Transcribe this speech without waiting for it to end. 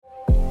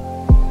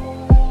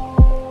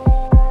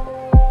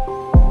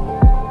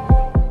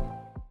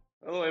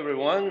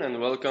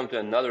welcome to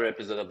another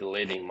episode of The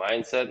Leading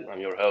Mindset.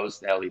 I'm your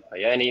host, Ali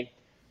Payani.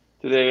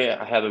 Today,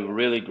 I have a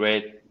really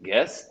great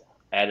guest,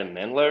 Adam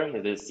Mendler.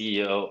 He's the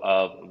CEO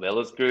of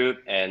Velos Group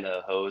and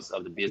a host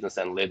of the Business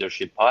and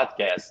Leadership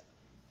podcast,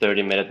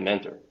 30 Minute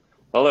Mentor.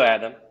 Hello,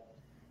 Adam.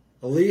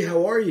 Ali,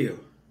 how are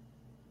you?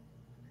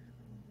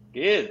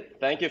 Good.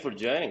 Thank you for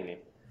joining me.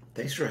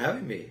 Thanks for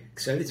having me.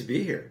 Excited to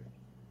be here.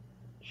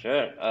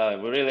 Sure.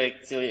 We're really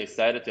actually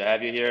excited to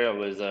have you here. I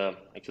was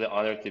actually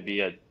honored to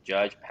be a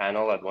judge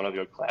panel at one of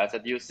your class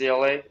at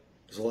UCLA. It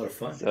was a lot of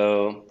fun.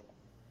 So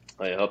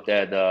I hope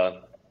that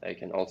I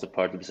can also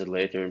participate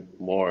later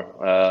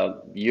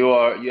more.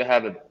 You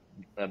have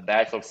a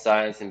Bachelor of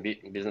Science in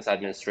Business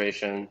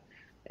Administration,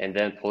 and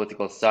then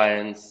Political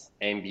Science,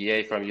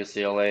 MBA from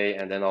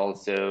UCLA, and then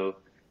also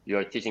you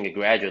are teaching a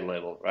graduate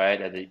level, right,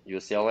 at the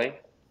UCLA?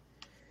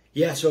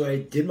 Yeah, so I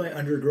did my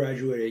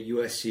undergraduate at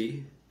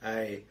USC.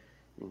 I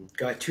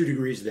got 2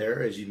 degrees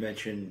there, as you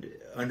mentioned,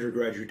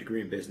 undergraduate degree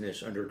in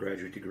business,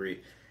 undergraduate degree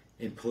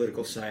in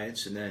political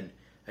science, and then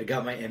I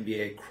got my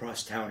MBA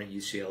crosstown at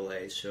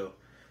UCLA. So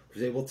I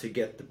was able to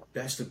get the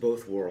best of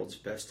both worlds,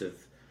 best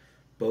of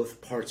both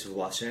parts of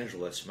Los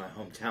Angeles, my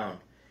hometown.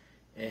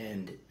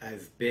 And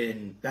I've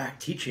been back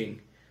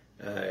teaching,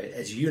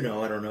 as you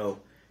know, I don't know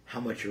how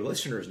much your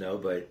listeners know,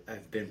 but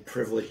I've been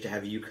privileged to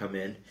have you come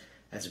in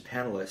as a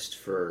panelist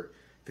for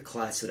the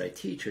class that I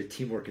teach, a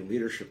teamwork and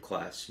leadership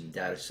class in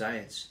data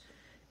science.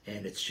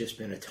 And it's just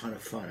been a ton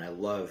of fun. I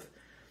love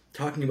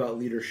talking about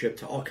leadership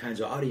to all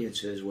kinds of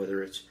audiences,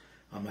 whether it's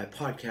on my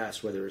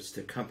podcast, whether it's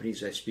the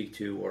companies I speak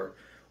to, or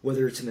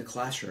whether it's in the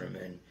classroom.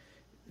 And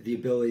the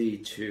ability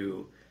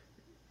to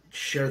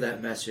share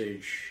that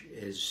message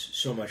is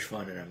so much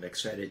fun, and I'm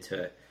excited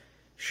to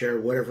share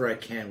whatever I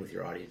can with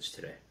your audience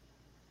today.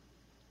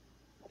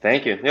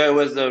 Thank you. Yeah, it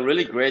was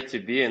really great to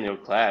be in your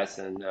class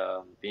and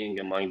being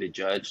among the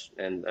judge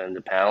and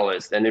the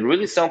panelists. And it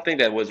really something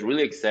that was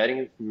really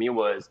exciting for me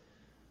was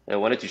I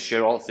wanted to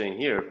share also in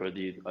here for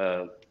the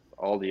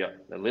all the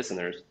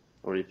listeners,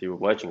 or if you're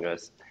watching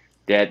us,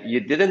 that you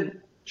didn't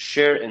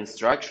share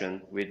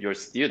instruction with your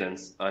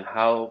students on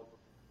how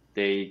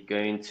they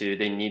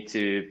need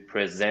to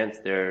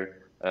present their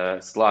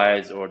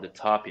slides or the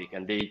topic,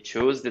 and they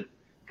chose the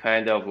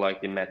kind of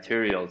like the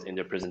materials in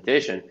their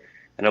presentation.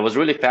 And I was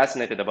really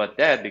fascinated about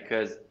that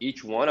because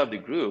each one of the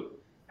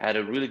group had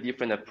a really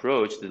different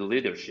approach to the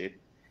leadership.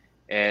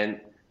 And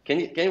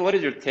what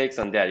is your takes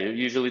on that? You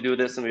usually do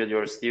this with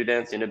your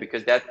students,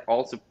 because that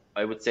also,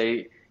 I would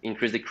say,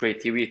 increase the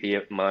creativity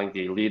among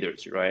the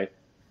leaders, right?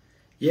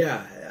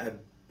 Yeah, I'm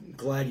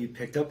glad you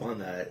picked up on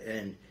that.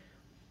 And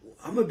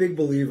I'm a big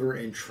believer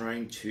in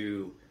trying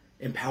to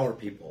empower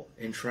people,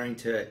 in trying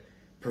to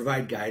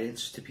provide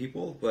guidance to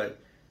people,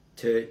 but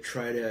to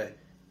try to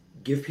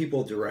give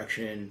people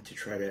direction, to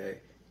try to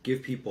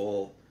give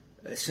people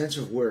a sense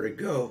of where to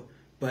go,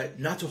 but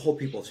not to hold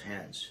people's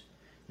hands,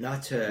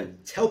 not to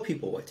tell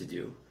people what to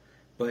do,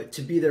 but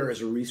to be there as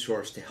a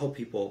resource to help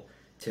people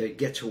to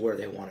get to where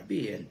they want to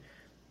be. And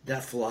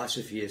that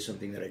philosophy is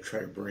something that I try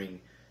to bring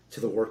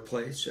to the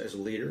workplace as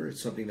a leader. It's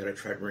something that I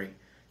try to bring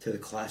to the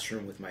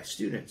classroom with my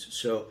students.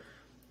 So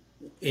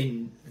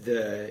in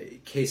the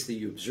case that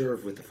you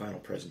observed with the final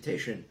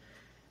presentation,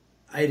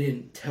 I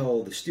didn't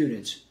tell the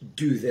students,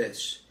 do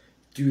this,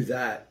 do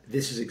that,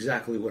 this is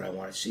exactly what I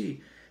want to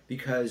see,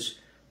 because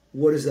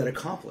what does that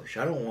accomplish?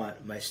 I don't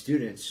want my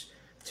students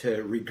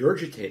to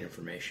regurgitate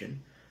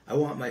information. I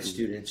want my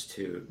students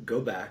to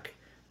go back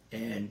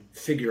and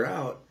figure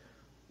out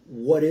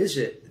what is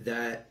it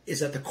that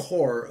is at the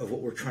core of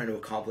what we're trying to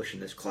accomplish in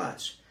this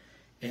class.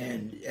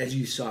 And as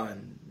you saw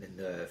in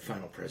the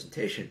final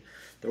presentation,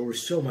 there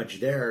was so much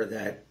there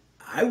that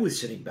I was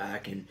sitting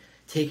back and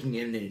taking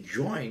in and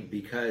enjoying,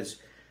 because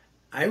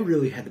I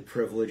really had the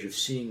privilege of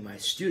seeing my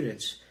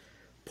students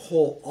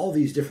pull all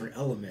these different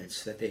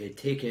elements that they had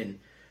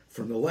taken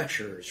from the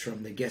lectures,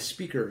 from the guest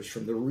speakers,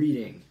 from the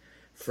reading,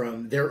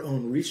 from their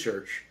own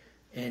research,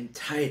 and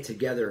tie it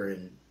together.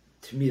 And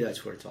to me,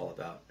 that's what it's all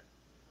about.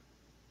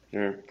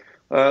 Sure.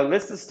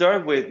 Let's just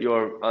start with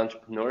your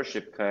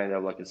entrepreneurship kind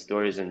of like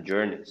stories and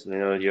journeys.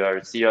 You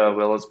are CEO of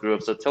Velos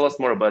Group, so tell us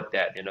more about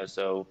that.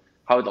 So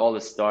how it all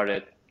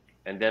started,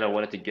 and then I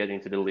wanted to get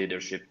into the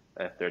leadership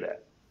after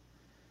that.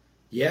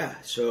 Yeah,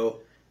 so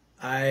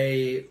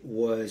I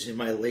was in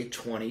my late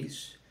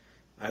 20s.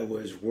 I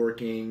was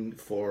working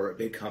for a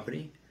big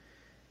company.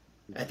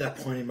 At that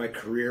point in my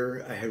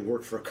career, I had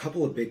worked for a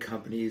couple of big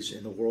companies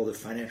in the world of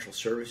financial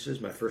services.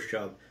 My first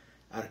job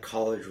out of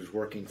college was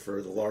working for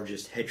the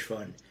largest hedge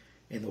fund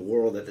in the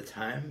world at the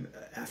time.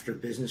 After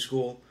business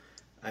school,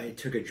 I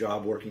took a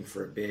job working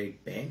for a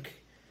big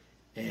bank.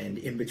 And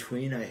in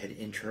between, I had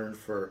interned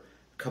for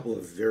a couple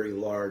of very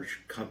large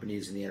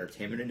companies in the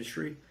entertainment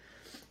industry.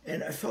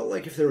 And I felt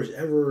like if there was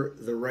ever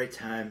the right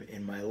time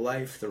in my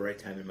life, the right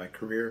time in my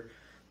career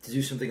to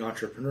do something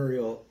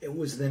entrepreneurial, it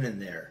was then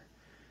and there.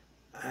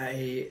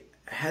 I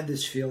had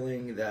this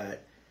feeling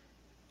that,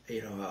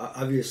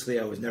 obviously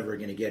I was never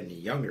going to get any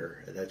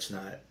younger. That's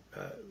not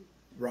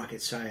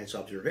rocket science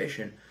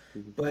observation.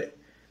 But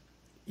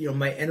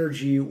my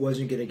energy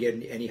wasn't going to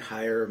get any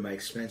higher. My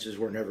expenses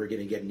were never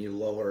going to get any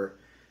lower.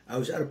 I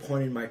was at a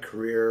point in my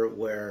career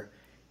where,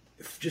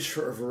 just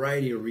for a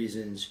variety of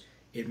reasons,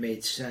 it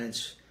made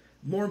sense.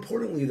 More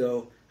importantly,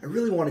 though, I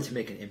really wanted to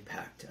make an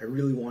impact. I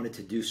really wanted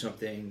to do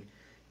something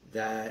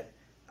that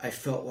I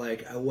felt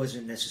like I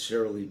wasn't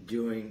necessarily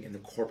doing in the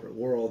corporate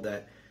world,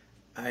 that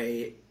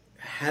I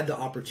had the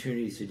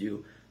opportunity to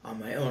do on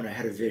my own. I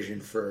had a vision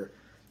for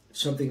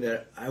something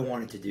that I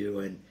wanted to do.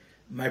 And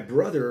my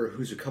brother,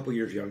 who's a couple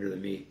years younger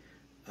than me,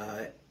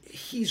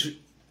 he's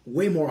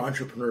way more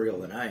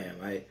entrepreneurial than I am.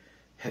 I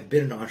have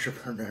been an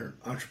entrepreneur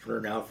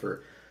now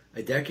for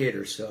a decade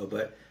or so,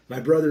 but my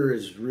brother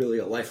is really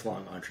a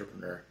lifelong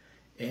entrepreneur,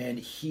 and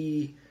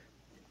he,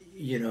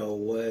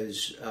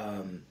 was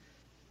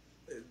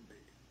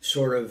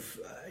sort of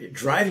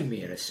driving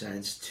me in a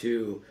sense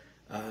to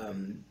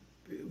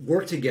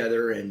work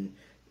together. And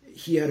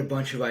he had a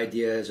bunch of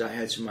ideas, I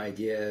had some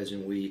ideas,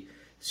 and we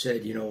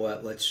said, you know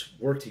what, let's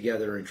work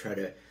together and try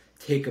to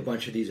take a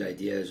bunch of these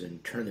ideas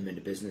and turn them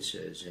into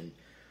businesses. And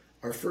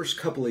our first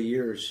couple of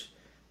years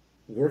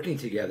working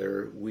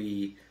together,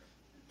 we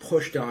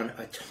pushed on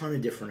a ton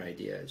of different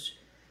ideas.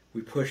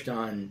 We pushed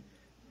on,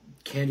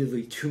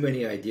 candidly, too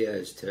many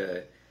ideas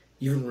to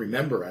even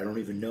remember. I don't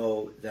even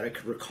know that I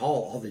could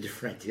recall all the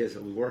different ideas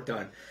that we worked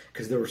on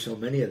because there were so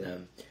many of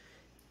them.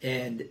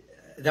 And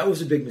that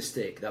was a big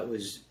mistake. That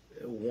was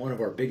one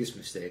of our biggest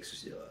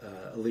mistakes.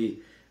 Ali,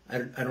 I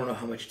don't know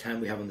how much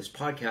time we have on this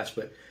podcast,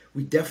 but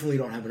we definitely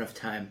don't have enough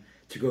time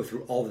to go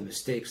through all the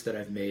mistakes that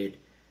I've made.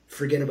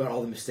 Forget about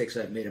all the mistakes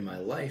I've made in my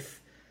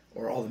life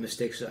or all the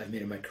mistakes that I've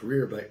made in my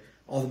career, but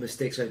all the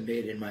mistakes I've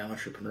made in my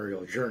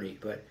entrepreneurial journey.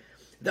 But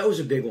that was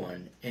a big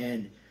one.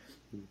 And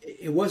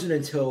it wasn't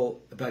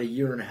until about a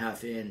year and a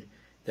half in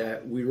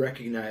that we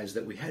recognized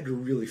that we had to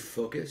really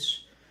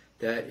focus,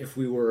 that if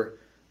we were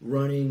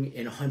running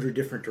in 100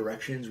 different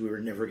directions, we were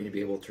never going to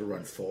be able to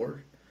run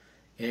forward.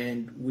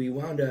 And we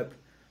wound up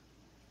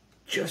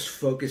just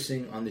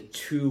focusing on the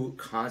two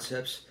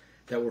concepts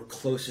that were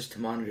closest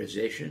to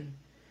monetization.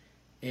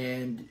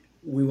 And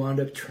we wound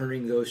up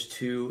turning those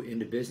two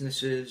into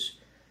businesses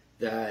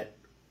that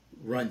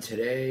run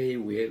today.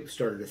 We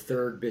started a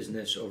third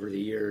business over the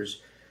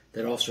years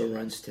that also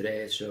runs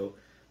today. So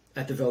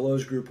at the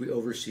Veloz Group, we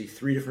oversee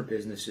 3 different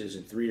businesses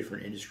in 3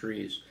 different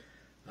industries.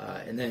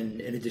 And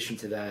then in addition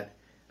to that,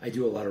 I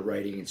do a lot of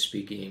writing and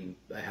speaking.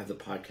 I have the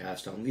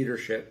podcast on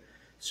leadership.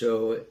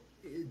 So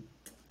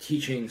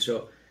teaching.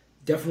 So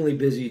definitely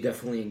busy,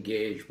 definitely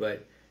engaged,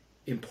 but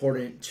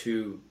important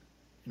to,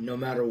 no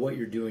matter what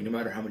you're doing, no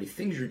matter how many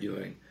things you're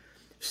doing,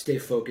 stay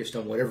focused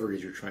on whatever it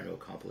is you're trying to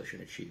accomplish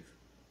and achieve.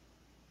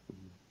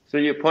 So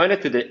you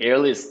pointed to the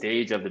earliest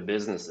stage of the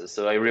businesses.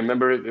 So I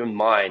remember in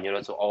mine,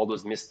 so all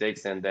those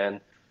mistakes, and then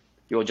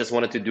you just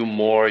wanted to do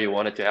more. You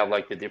wanted to have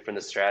like the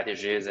different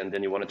strategies, and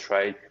then you want to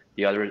try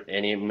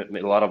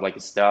a lot of like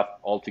stuff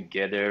all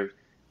together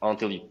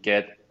until you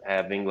get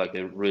having like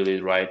the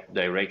really right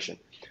direction.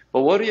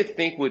 But what do you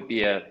think would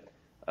be a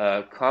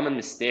common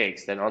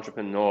mistakes that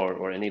entrepreneur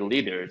or any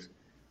leaders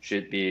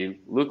should be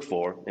look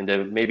for in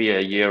the maybe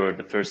a year or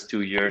the first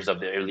 2 years of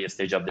the earliest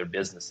stage of their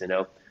business?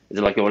 Is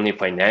it like only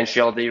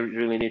financial they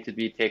really need to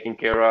be taken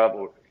care of,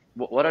 or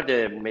what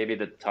are maybe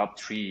the top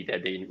 3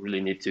 that they really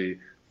need to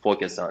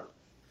focus on?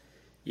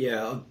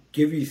 Yeah, I'll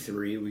give you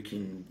 3. We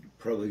can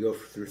probably go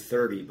through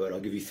 30, but I'll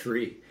give you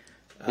 3.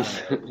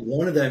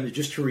 One of them,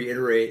 just to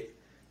reiterate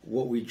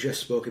what we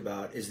just spoke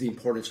about, is the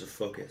importance of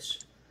focus.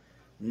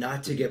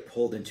 Not to get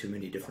pulled in too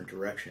many different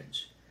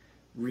directions.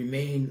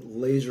 Remain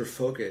laser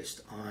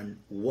focused on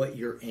what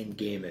your end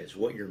game is,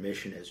 what your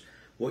mission is,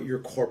 what your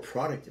core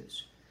product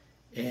is.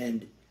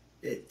 And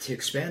to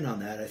expand on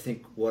that, I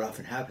think what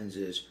often happens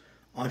is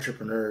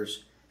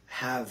entrepreneurs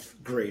have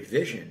great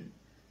vision.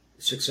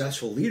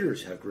 Successful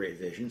leaders have great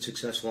vision.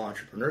 Successful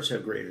entrepreneurs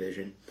have great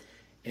vision.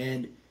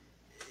 And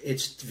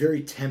it's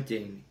very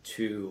tempting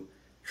to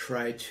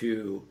try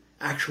to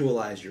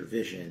actualize your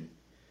vision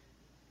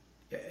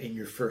in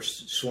your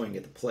first swing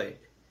at the plate.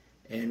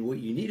 And what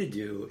you need to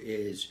do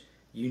is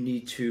you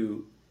need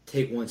to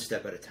take one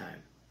step at a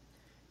time.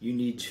 You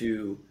need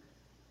to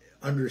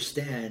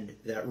understand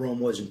that Rome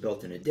wasn't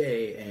built in a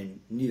day, and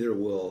neither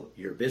will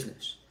your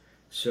business.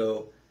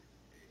 So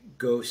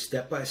go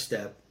step by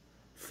step,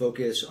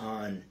 focus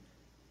on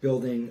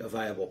building a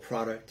viable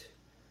product.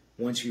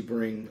 Once you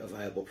bring a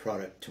viable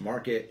product to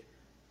market,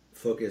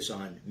 focus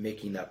on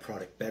making that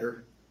product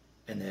better,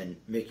 and then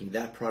making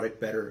that product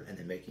better, and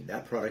then making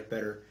that product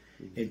better,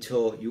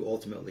 until you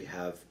ultimately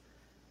have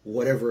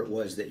whatever it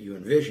was that you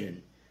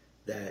envision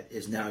that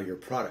is now your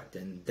product,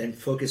 and then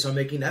focus on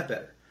making that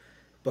better.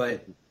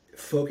 But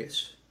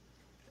focus,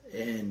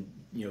 and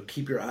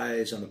keep your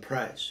eyes on the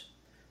prize.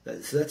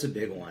 So that's a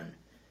big one.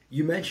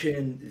 You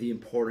mentioned the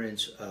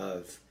importance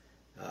of,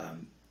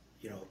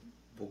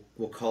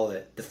 we'll call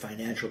it the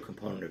financial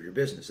component of your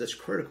business. That's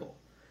critical.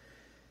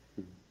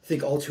 I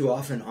think all too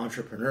often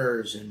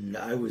entrepreneurs, and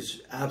I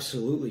was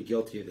absolutely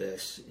guilty of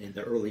this in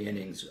the early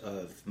innings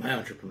of my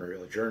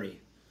entrepreneurial journey,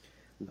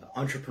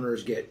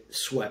 entrepreneurs get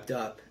swept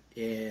up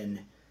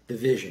in the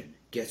vision,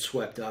 get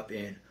swept up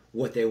in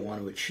what they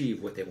want to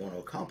achieve, what they want to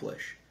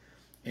accomplish.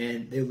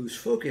 And they lose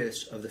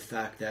focus of the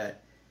fact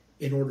that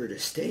in order to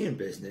stay in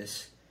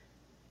business,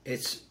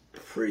 it's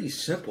pretty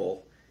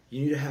simple.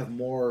 You need to have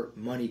more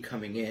money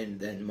coming in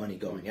than money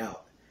going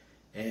out.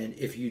 And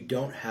if you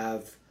don't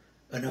have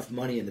enough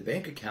money in the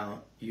bank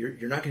account,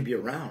 you're not going to be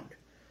around.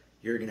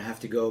 You're going to have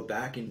to go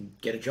back and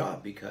get a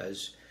job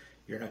because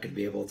you're not going to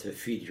be able to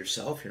feed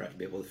yourself. You're not going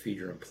to be able to feed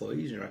your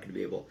employees. You're not going to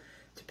be able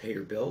to pay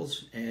your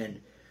bills.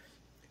 And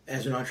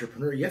as an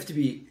entrepreneur, you have to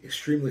be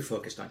extremely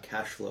focused on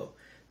cash flow,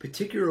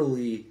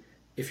 particularly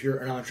if you're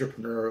an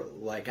entrepreneur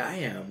like I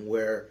am,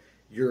 where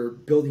you're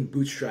building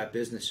bootstrap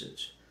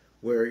businesses,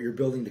 where you're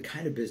building the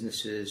kind of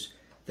businesses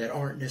that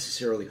aren't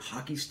necessarily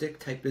hockey stick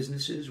type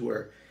businesses,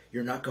 where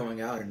you're not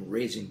going out and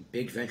raising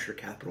big venture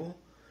capital.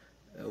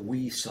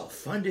 We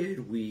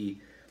self-funded. We're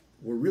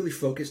really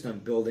focused on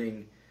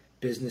building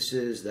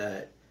businesses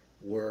that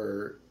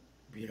were,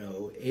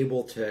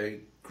 able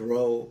to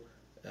grow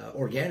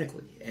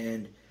organically.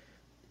 And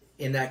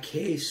in that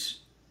case,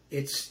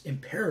 it's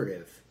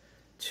imperative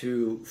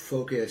to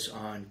focus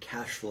on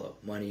cash flow,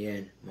 money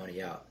in,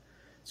 money out.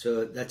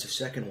 So that's a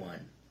second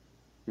one.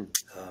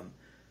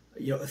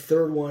 A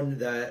third one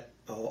that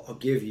I'll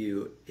give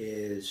you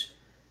is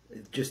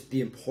just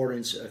the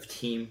importance of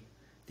team,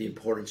 the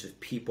importance of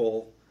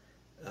people,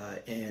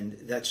 and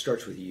that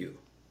starts with you.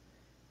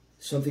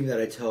 Something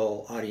that I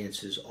tell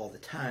audiences all the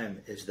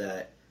time is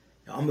that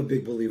I'm a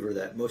big believer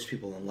that most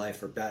people in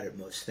life are bad at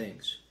most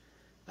things.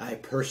 I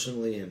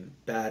personally am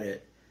bad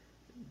at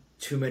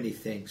too many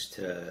things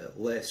to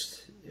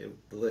list.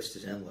 The list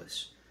is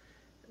endless.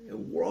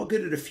 We're all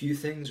good at a few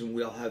things, and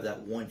we all have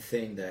that one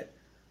thing that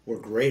we're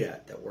great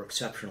at, that we're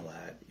exceptional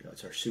at.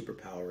 It's our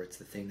superpower. It's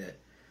the thing that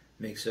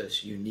makes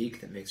us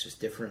unique, that makes us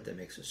different, that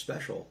makes us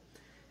special.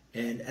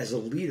 And as a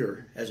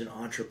leader, as an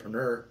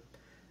entrepreneur,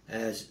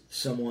 as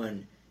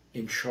someone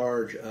in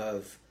charge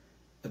of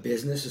a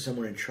business, as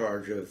someone in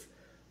charge of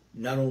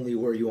not only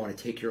where you want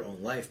to take your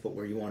own life, but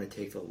where you want to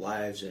take the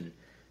lives and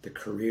the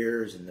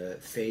careers and the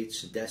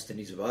fates and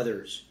destinies of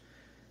others,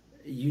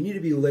 you need to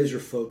be laser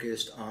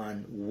focused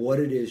on what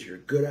it is you're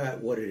good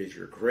at, what it is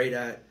you're great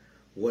at,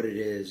 what it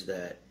is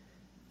that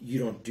you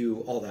don't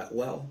do all that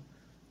well.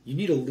 You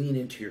need to lean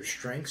into your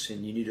strengths,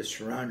 and you need to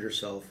surround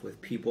yourself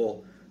with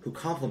people who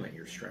complement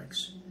your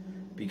strengths.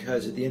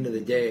 Because at the end of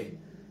the day,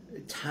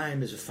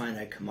 time is a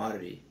finite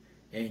commodity,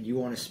 and you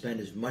want to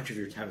spend as much of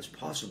your time as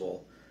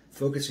possible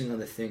focusing on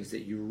the things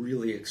that you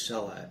really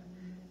excel at,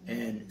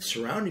 and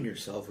surrounding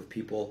yourself with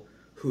people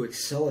who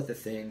excel at the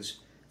things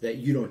that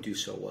you don't do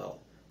so well,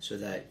 so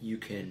that you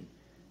can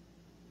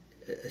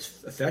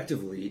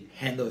effectively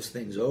hand those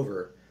things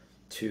over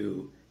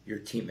to your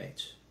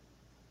teammates.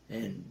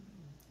 And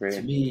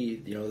to me,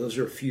 those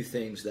are a few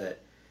things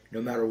that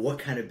no matter what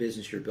kind of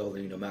business you're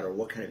building, no matter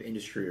what kind of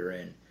industry you're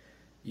in,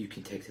 you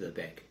can take to the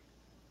bank.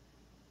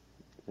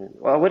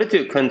 Well, I wanted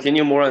to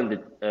continue more on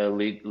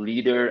the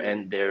leader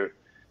and their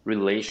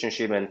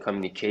relationship and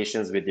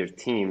communications with their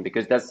team,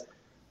 because that's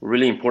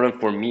really important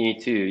for me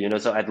too.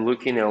 So at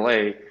Look in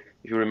LA,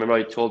 if you remember,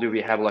 I told you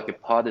we have like a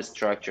pod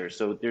structure.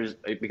 So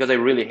because I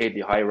really hate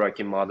the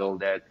hierarchy model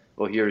that,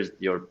 oh, here's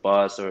your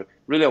boss, or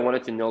really I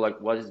wanted to know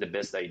like what is the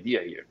best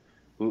idea here.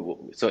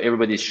 So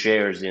everybody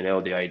shares,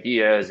 the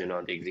ideas,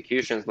 the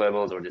executions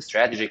levels or the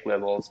strategic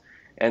levels.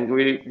 And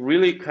we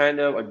really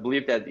I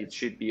believe that it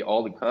should be,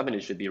 all the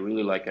companies should be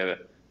really like a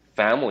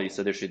family.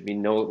 So there should be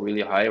no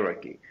really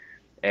hierarchy.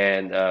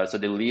 And so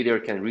the leader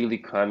can really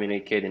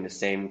communicate in the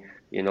same,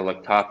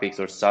 like topics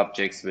or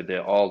subjects with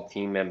all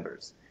team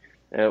members.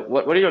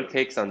 What are your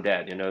takes on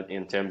that,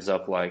 in terms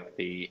of like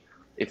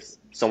if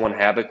someone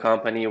have a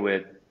company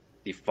with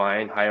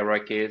defined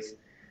hierarchies,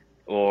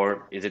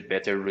 or is it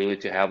better really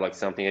to have like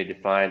something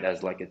defined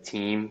as like a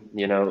team,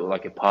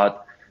 like a pod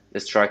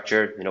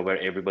structure,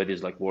 where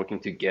everybody's like working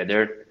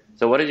together?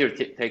 So what are your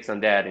takes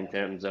on that in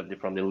terms of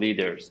from the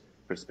leader's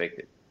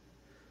perspective?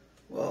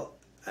 Well,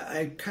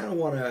 I kind of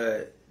want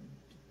to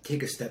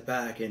take a step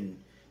back, and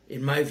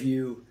in my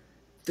view,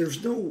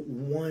 there's no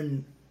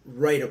one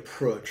right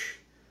approach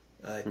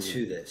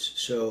to this.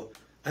 So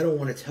I don't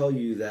want to tell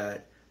you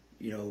that,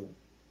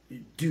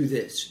 do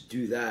this,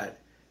 do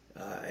that.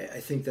 I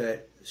think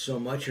that so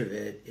much of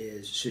it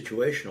is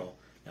situational.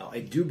 Now, I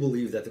do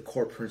believe that the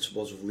core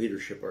principles of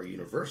leadership are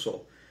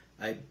universal.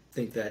 I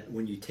think that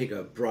when you take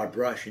a broad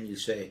brush and you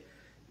say,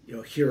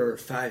 here are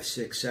 5,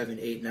 6, 7,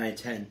 8, 9,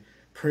 10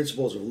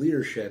 principles of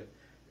leadership,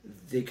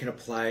 they can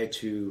apply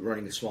to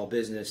running a small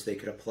business, they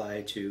could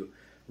apply to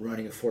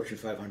running a Fortune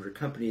 500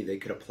 company, they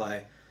could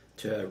apply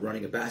to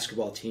running a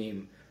basketball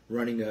team,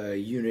 running a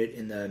unit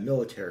in the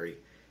military.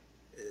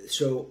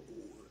 So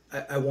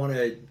I want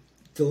to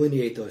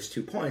delineate those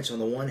 2 points. On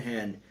the one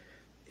hand,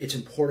 it's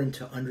important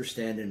to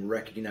understand and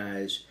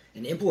recognize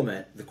and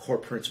implement the core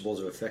principles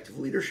of effective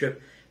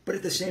leadership, but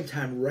at the same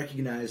time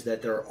recognize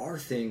that there are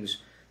things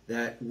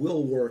that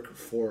will work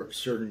for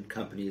certain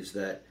companies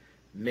that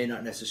may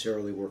not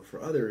necessarily work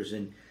for others,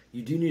 and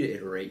you do need to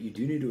iterate, you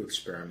do need to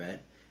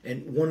experiment.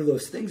 And one of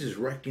those things is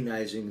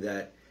recognizing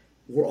that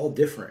we're all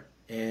different.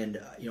 And,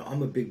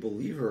 I'm a big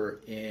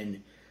believer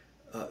in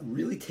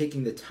really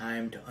taking the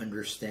time to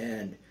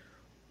understand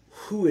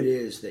who it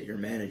is that you're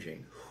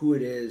managing, who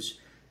it is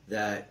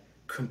that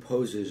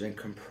composes and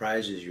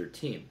comprises your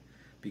team.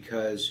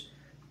 Because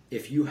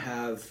if you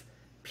have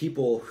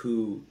people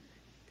who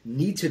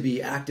need to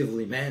be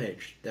actively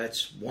managed,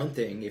 that's one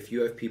thing. If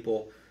you have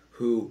people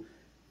who,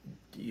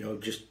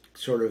 just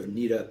sort of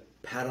need a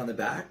pat on the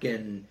back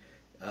and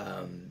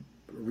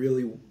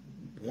really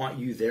want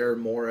you there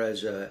more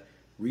as a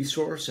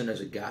resource and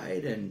as a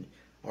guide and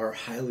are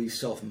highly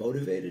self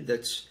motivated,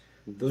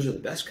 those are the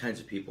best kinds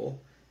of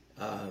people.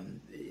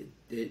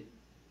 It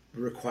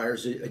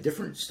requires a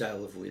different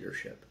style of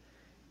leadership.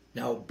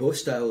 Now,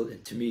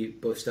 to me,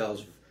 both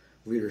styles of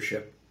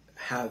leadership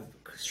have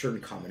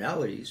certain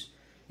commonalities.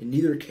 In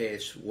neither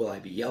case will I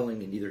be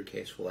yelling. In neither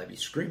case will I be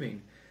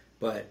screaming.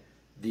 But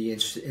the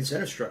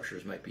incentive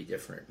structures might be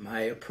different.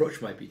 My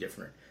approach might be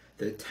different.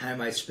 The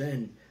time I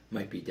spend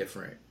might be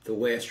different. The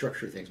way I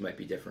structure things might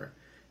be different.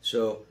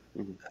 So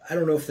Mhm. I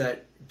don't know if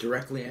that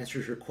directly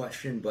answers your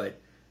question, but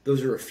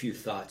those are a few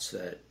thoughts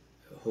that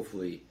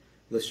hopefully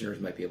listeners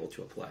might be able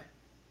to apply.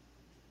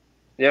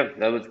 Yeah,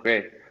 that was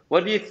great.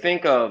 What do you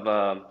think of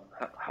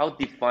how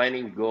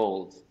defining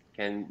goals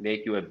can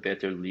make you a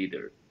better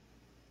leader?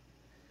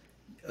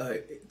 uh,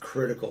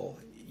 Critical.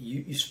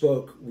 We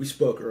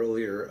spoke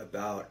earlier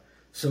about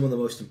some of the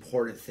most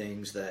important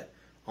things that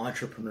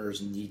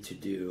entrepreneurs need to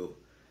do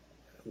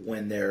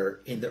when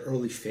they're in the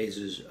early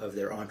phases of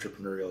their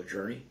entrepreneurial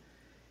journey.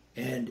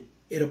 And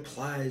it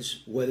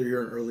applies whether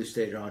you're an early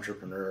stage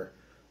entrepreneur,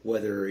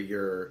 whether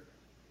you're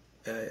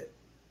uh,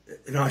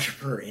 an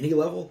entrepreneur at any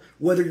level,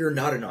 whether you're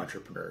not an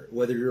entrepreneur,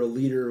 whether you're a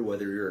leader,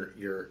 whether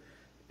you're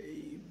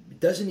it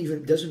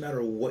doesn't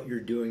matter what you're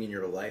doing in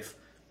your life.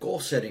 Goal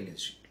setting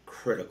is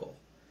critical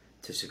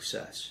to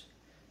success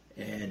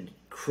and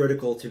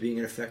critical to being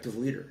an effective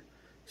leader.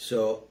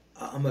 So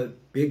I'm a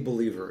big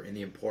believer in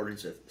the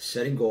importance of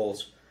setting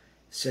goals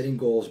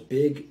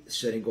big,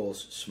 setting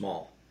goals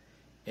small.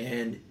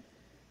 And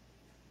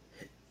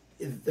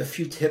a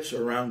few tips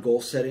around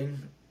goal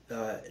setting.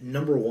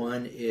 Number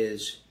one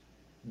is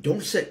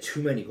don't set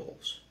too many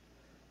goals.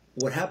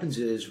 What happens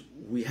is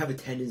we have a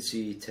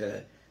tendency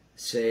to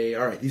say,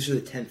 all right, these are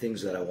the 10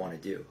 things that I want to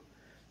do.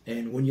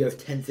 And when you have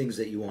 10 things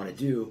that you want to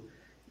do,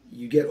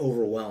 you get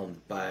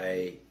overwhelmed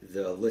by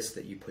the list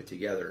that you put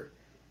together.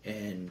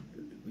 And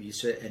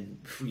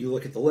you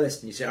look at the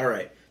list and you say, all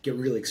right, get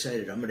really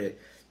excited. I'm going to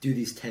do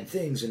these 10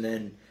 things. And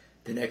then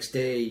the next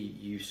day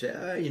you say,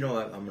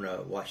 I'm going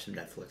to watch some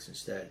Netflix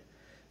instead.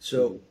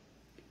 So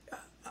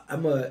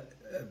I'm a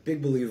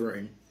big believer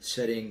in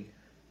setting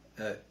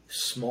a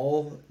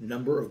small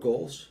number of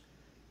goals,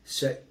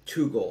 set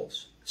 2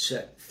 goals,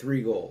 set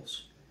 3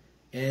 goals,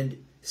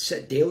 and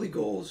set daily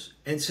goals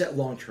and set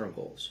long-term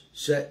goals,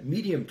 set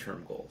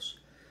medium-term goals.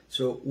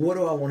 So what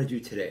do I want to do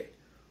today?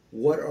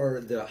 What are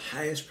the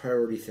highest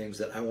priority things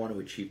that I want to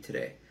achieve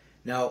today?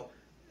 Now,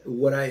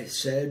 what I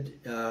said,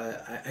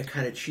 I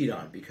kind of cheat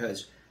on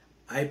because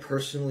I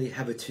personally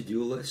have a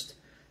to-do list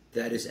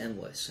that is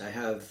endless. I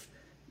have,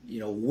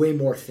 way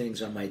more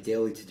things on my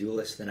daily to-do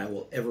list than I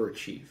will ever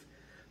achieve.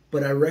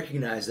 But I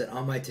recognize that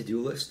on my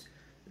to-do list,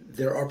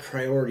 there are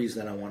priorities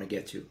that I want to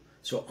get to.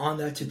 So on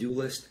that to-do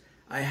list,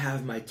 I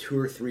have my 2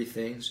 or 3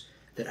 things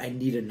that I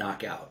need to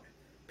knock out,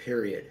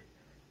 period,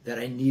 that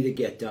I need to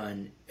get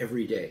done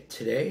every day.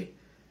 Today,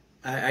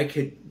 I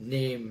could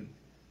name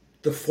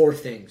the 4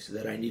 things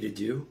that I need to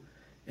do,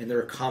 and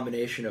they're a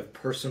combination of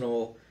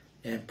personal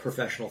and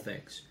professional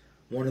things.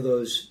 One of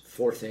those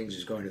 4 things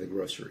is going to the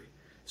grocery.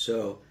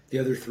 So the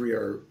other 3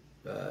 are,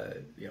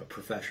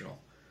 professional.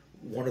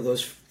 One of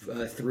those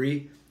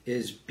 3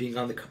 is being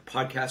on the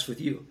podcast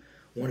with you.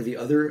 One of the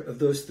other of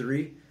those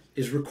 3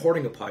 is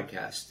recording a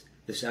podcast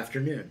this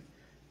afternoon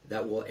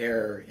that will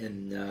air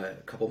in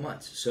a couple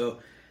months. So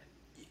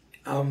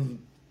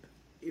I'm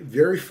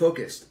very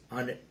focused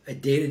on a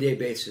day-to-day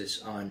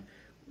basis on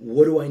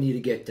what do I need to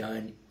get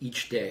done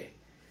each day.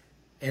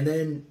 And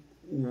then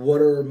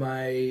what are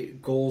my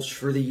goals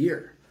for the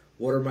year?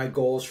 What are my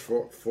goals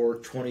for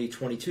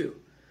 2022?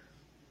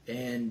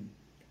 And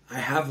I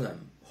have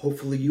them.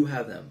 Hopefully you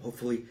have them.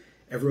 Hopefully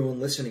everyone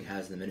listening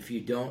has them. And if you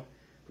don't,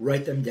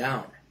 write them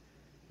down.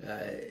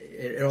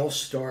 It all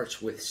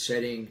starts with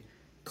setting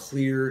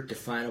clear,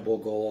 definable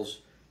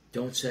goals.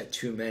 Don't set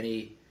too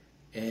many,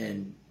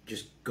 and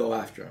just go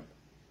after them.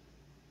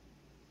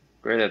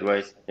 Great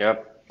advice.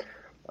 Yep.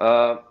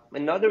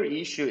 Another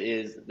issue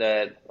is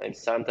that I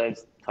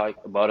sometimes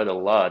talk about it a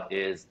lot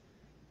is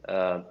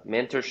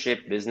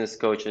mentorship, business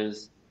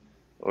coaches,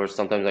 or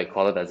sometimes I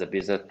call it as a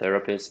business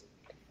therapist.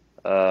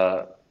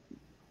 Uh,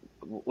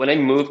 when I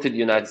moved to the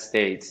United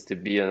States to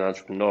be an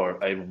entrepreneur,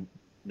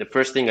 the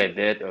first thing I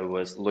did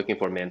was looking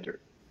for a mentor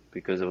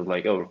because it was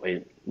like, oh,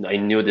 I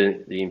knew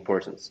the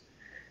importance.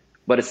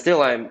 But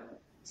still, I'm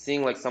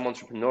seeing like some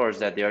entrepreneurs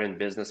that they are in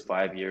business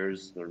 5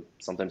 years or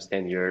sometimes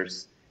 10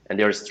 years and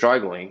they're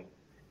struggling.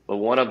 But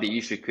one of the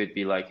issue could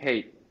be like,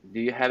 hey,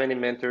 do you have any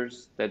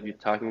mentors that you're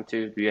talking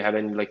to? Do you have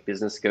any like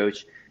business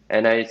coach?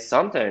 And I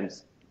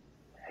sometimes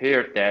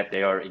hear that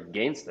they are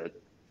against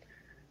it.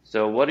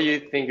 So what do you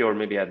think your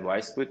maybe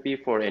advice would be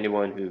for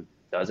anyone who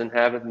doesn't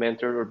have a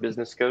mentor or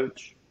business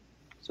coach?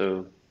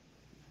 So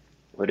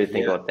what do you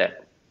think Yeah, about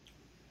that?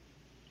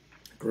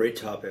 great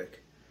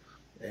topic,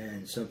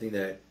 and something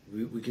that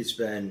we could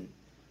spend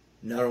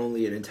not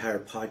only an entire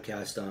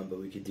podcast on, but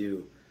we could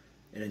do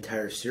an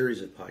entire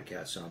series of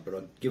podcasts on. But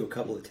I'll give a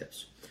couple of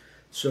tips.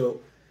 So,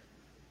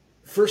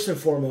 first and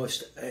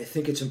foremost, I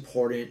think it's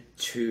important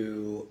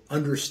to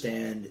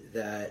understand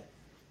that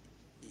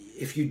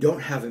if you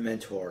don't have a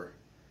mentor,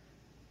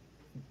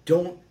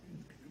 don't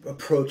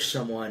approach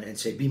someone and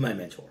say, "Be my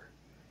mentor."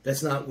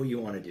 That's not what you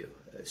want to do.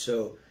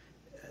 So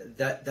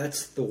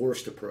that's the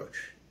worst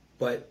approach.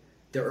 But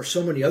there are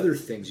so many other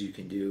things you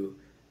can do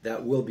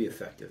that will be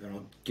effective, and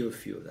I'll give a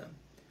few of them.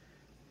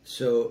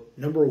 So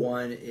number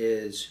one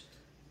is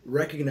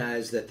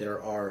recognize that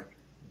there are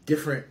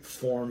different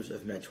forms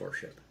of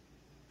mentorship.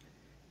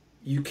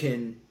 You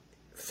can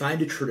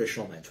find a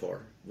traditional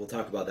mentor. We'll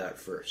talk about that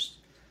first.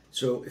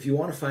 So if you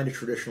want to find a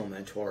traditional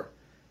mentor,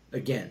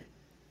 again,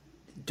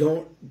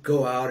 don't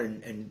go out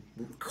and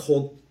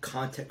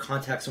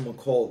contact someone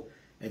cold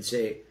and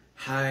say,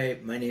 "Hi,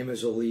 my name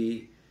is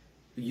Ali.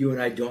 You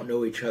and I don't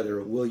know each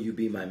other. Will you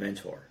be my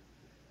mentor?"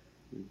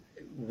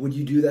 Would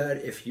you do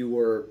that if you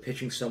were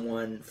pitching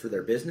someone for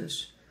their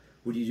business?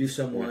 Would you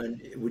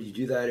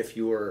do that if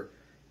you were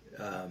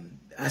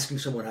asking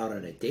someone out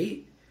on a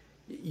date?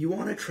 You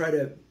want to try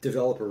to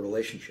develop a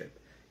relationship.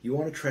 You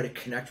want to try to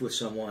connect with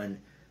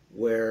someone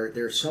where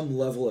there's some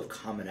level of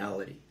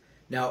commonality.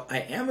 Now, I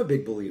am a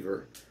big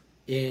believer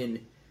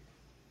in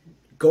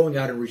going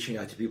out and reaching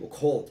out to people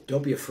cold.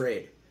 Don't be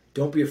afraid.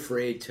 Don't be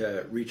afraid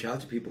to reach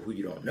out to people who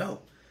you don't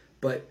know.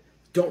 But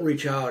don't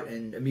reach out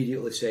and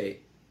immediately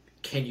say,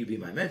 "Can you be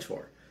my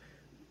mentor?"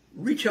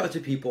 Reach out to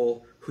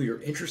people who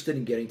you're interested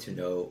in getting to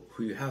know,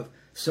 who you have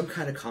some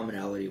kind of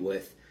commonality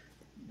with.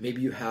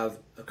 Maybe you have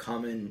a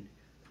common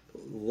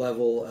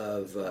level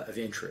of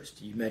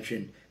interest. You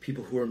mentioned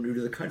people who are new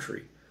to the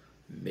country.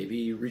 Maybe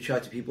you reach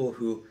out to people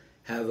who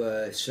have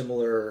a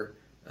similar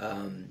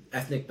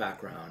ethnic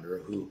background, or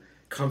who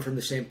come from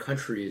the same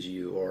country as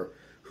you, or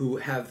who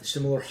have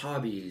similar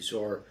hobbies,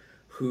 or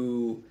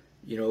who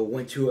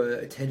went to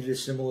a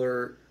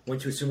similar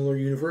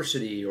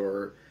university,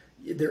 or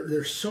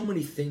there's so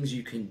many things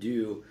you can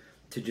do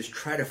to just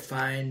try to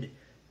find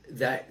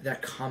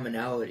that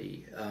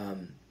commonality.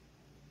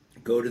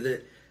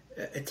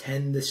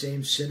 Attend the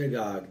same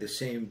synagogue, the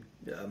same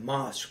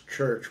mosque,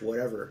 church,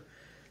 whatever.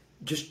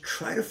 Just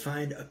try to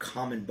find a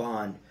common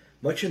bond,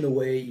 much in the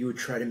way you would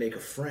try to make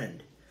a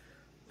friend.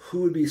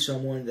 Who would be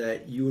someone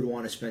that you would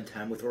want to spend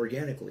time with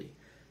organically?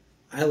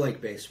 I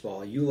like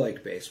baseball, you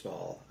like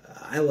baseball.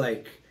 I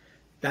like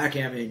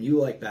backgammon, you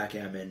like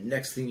backgammon.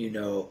 Next thing you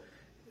know,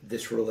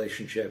 this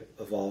relationship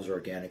evolves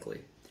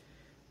organically.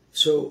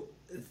 So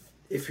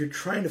if you're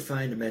trying to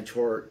find a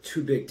mentor,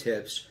 two big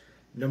tips.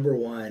 Number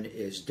one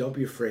is don't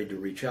be afraid to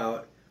reach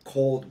out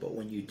cold, but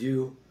when you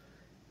do,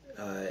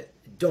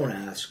 don't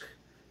ask.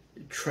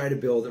 Try to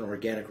build an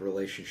organic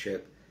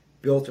relationship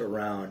built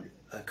around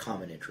a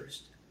common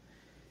interest.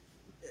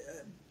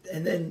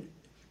 And then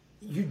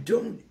you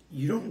don't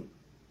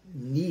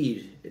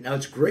need, now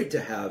it's great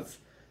to have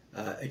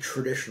a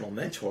traditional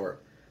mentor,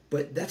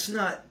 but that's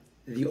not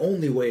the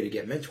only way to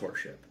get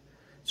mentorship.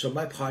 So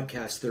my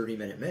podcast,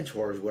 30-Minute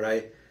Mentors, what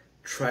I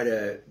try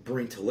to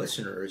bring to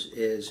listeners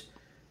is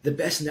the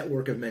best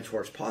network of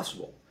mentors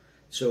possible.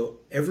 So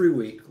every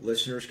week,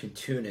 listeners can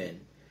tune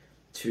in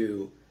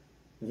to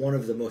one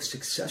of the most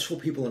successful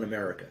people in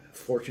America,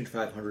 Fortune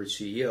 500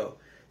 CEO,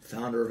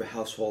 founder of a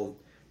household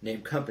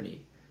name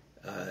company,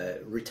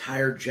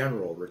 retired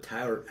general,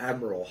 retired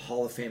admiral,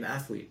 Hall of Fame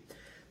athlete.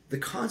 The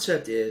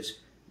concept is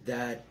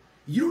that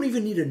you don't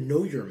even need to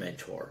know your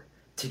mentor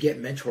to get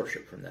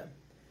mentorship from them.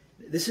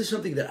 This is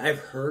something that I've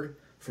heard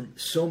from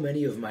so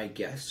many of my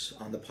guests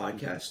on the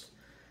podcast.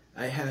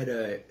 I had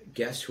a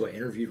guest who I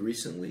interviewed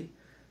recently,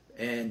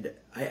 and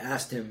I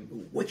asked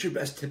him, "What's your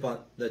best tip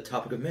on the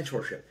topic of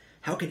mentorship?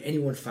 How can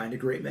anyone find a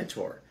great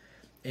mentor?"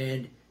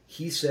 And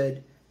he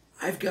said,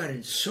 "I've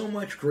gotten so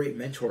much great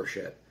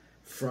mentorship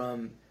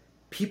from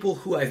people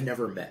who I've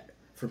never met,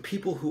 from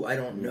people who I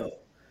don't know,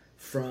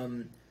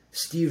 from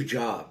Steve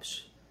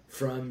Jobs,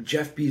 from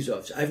Jeff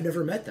Bezos. I've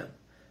never met them,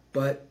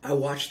 but I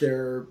watch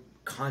their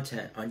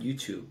content on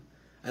YouTube.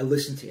 I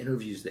listen to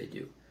interviews they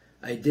do.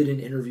 I did an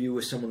interview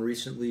with someone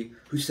recently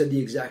who said the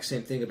exact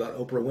same thing about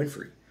Oprah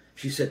Winfrey.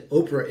 She said,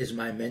 "Oprah is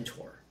my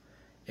mentor."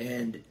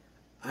 And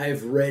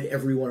I've read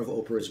every one of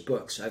Oprah's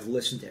books. I've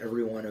listened to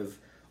every one of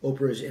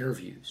Oprah's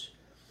interviews.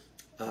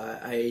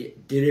 I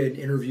did an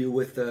interview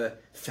with the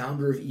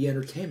founder of E!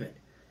 Entertainment.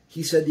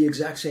 He said the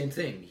exact same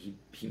thing.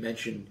 He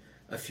mentioned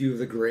a few of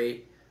the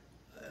great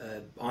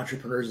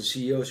entrepreneurs and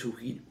CEOs who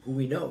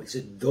we know. He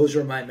said, "Those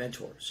are my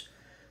mentors."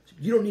 So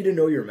you don't need to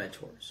know your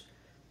mentors.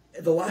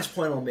 The last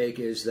point I'll make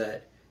is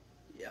that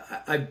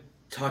I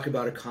talk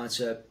about a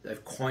concept.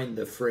 I've coined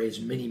the phrase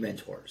mini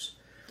mentors.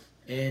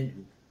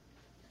 And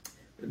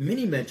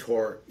mini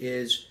mentor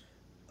is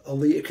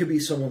Ali, it could be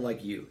someone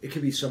like you. It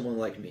could be someone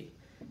like me.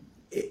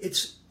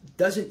 It's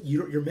doesn't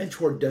your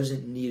mentor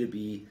doesn't need to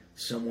be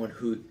someone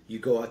who you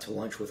go out to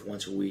lunch with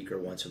once a week or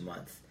once a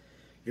month.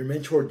 Your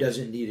mentor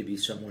doesn't need to be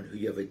someone who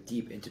you have a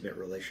deep, intimate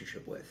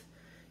relationship with.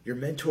 Your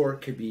mentor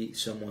could be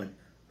someone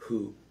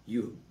who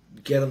you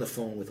get on the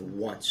phone with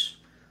once,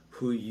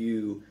 who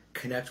you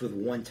connect with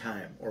one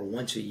time, or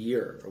once a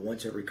year, or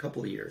once every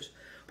couple of years.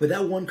 But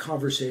that one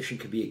conversation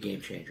could be a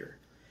game changer.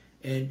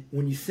 And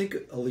when you think,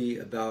 Ali,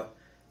 about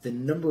the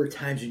number of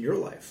times in your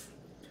life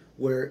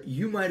where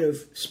you might have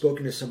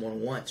spoken to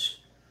someone once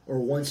or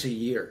once a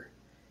year,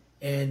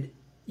 and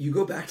you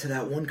go back to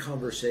that one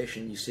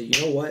conversation, you say,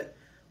 you know what?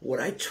 What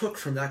I took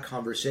from that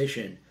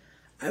conversation,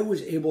 I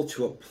was able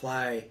to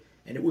apply,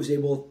 and I was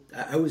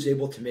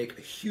able to make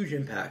a huge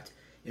impact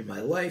in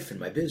my life, in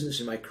my business,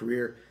 in my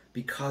career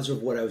because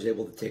of what I was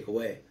able to take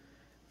away.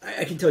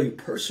 I can tell you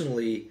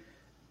personally,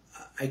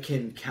 I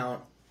can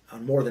count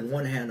on more than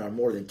one hand, on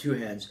more than two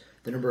hands,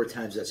 the number of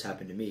times that's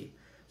happened to me.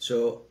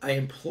 So I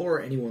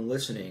implore anyone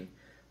listening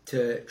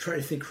to try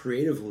to think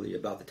creatively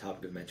about the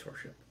topic of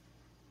mentorship.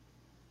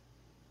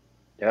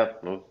 Yeah,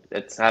 well,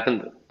 it's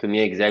happened to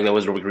me exactly. I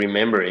was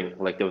remembering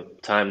like the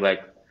time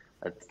like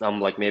at some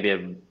like maybe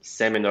a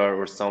seminar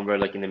or somewhere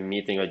like in a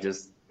meeting, I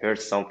just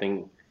heard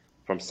something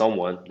from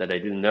someone that I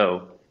didn't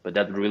know, but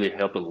that really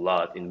helped a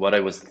lot in what I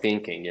was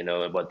thinking,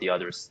 about the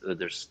others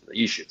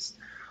issues.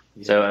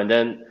 So Yeah. and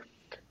then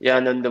yeah,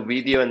 and then the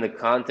video and the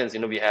contents,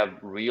 we have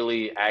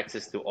really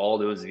access to all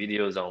those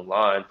videos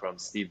online from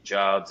Steve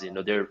Jobs,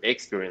 their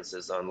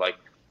experiences on like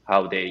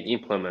how they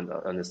implement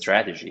on the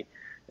strategy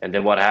and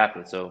then what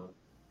happened. So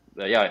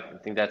yeah, I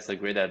think that's a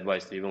great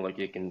advice to even like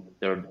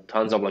there are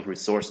tons of like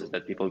resources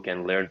that people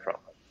can learn from.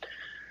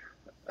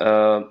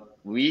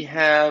 We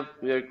are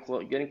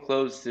getting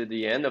close to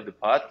the end of the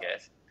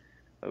podcast.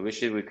 I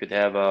wish that we could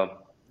have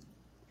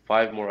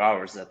 5 more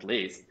hours at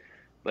least.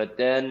 But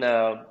then,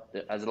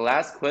 as the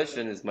last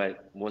question is my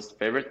most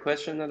favorite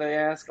question that I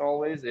ask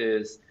always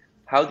is,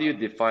 how do you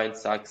define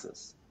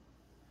success?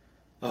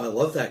 I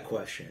love that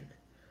question.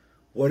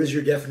 What is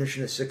your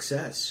definition of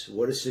success?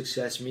 What does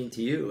success mean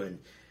to you? And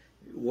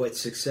what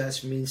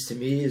success means to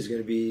me is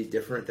going to be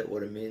different than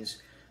what it means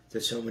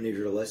to so many of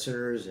your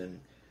listeners.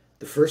 And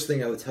the first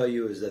thing I would tell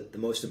you is that the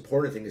most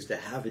important thing is to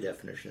have a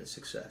definition of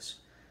success,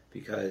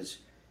 because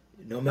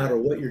no matter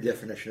what your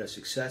definition of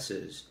success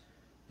is,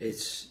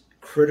 it's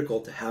critical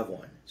to have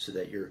one so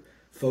that you're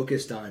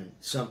focused on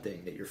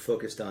something, that you're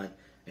focused on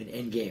an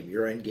end game.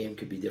 Your end game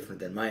could be different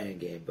than my end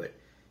game, but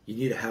you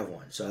need to have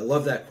one. So I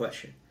love that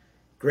question.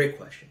 Great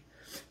question.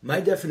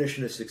 My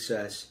definition of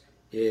success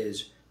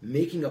is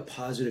making a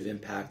positive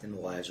impact in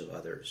the lives of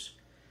others.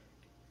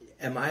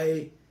 Am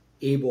I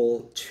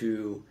able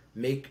to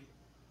make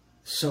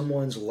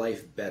someone's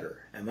life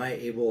better? Am I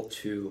able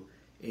to,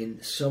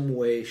 in some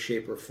way,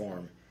 shape, or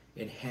form,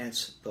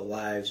 enhance the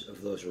lives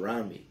of those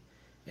around me?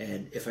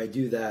 And if I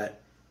do that,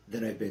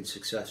 then I've been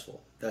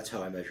successful. That's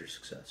how I measure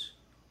success.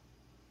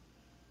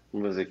 It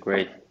was a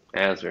great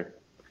answer.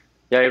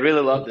 Yeah, I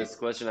really love this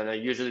question, and I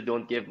usually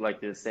don't give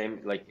like the same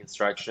like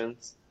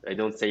instructions. I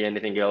don't say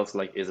anything else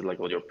like is it like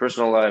with your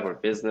personal life or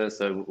business.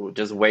 So we'll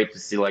just wait to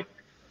see like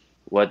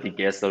what the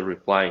guests are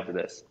replying to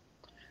this.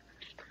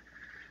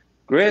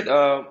 Great.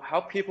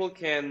 How people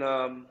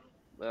can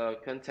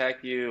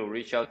contact you or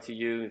reach out to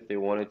you if they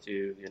wanted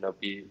to,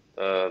 be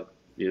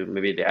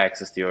maybe the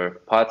access to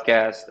your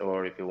podcast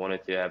or if you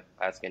wanted to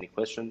ask any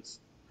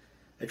questions.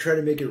 I try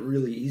to make it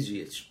really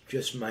easy. It's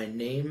just my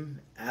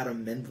name,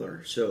 Adam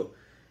Mendler. So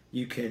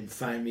you can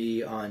find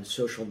me on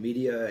social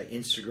media,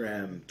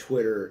 Instagram,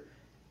 Twitter,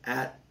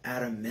 at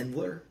Adam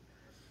Mendler.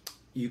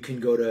 You can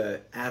go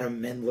to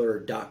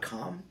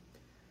adammendler.com.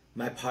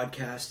 My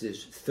podcast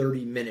is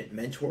 30 Minute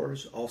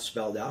Mentors, all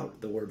spelled out,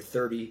 the word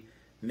 30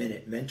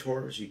 Minute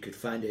Mentors. You could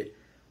find it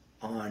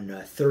on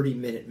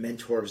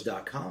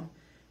 30minutementors.com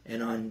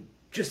and on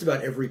just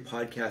about every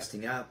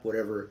podcasting app,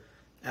 whatever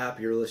app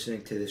you're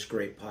listening to this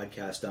great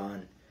podcast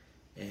on.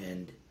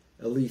 And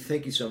Ali,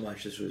 thank you so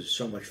much. This was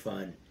so much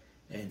fun.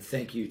 And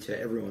thank you to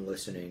everyone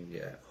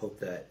listening. Hope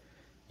that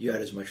you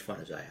had as much fun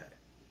as I had.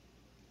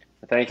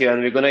 Thank you.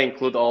 And we're going to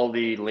include all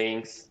the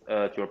links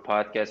to your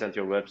podcast and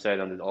to your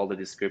website and all the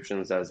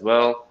descriptions as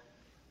well.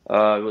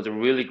 It was a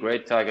really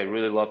great talk. I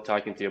really love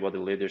talking to you about the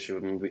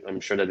leadership. I'm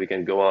sure that we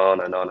can go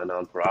on and on and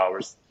on for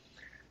hours.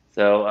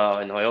 So,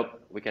 and I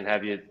hope we can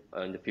have you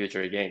in the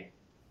future again.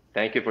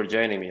 Thank you for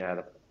joining me,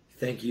 Adam.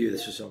 Thank you.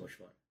 This was so much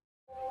fun.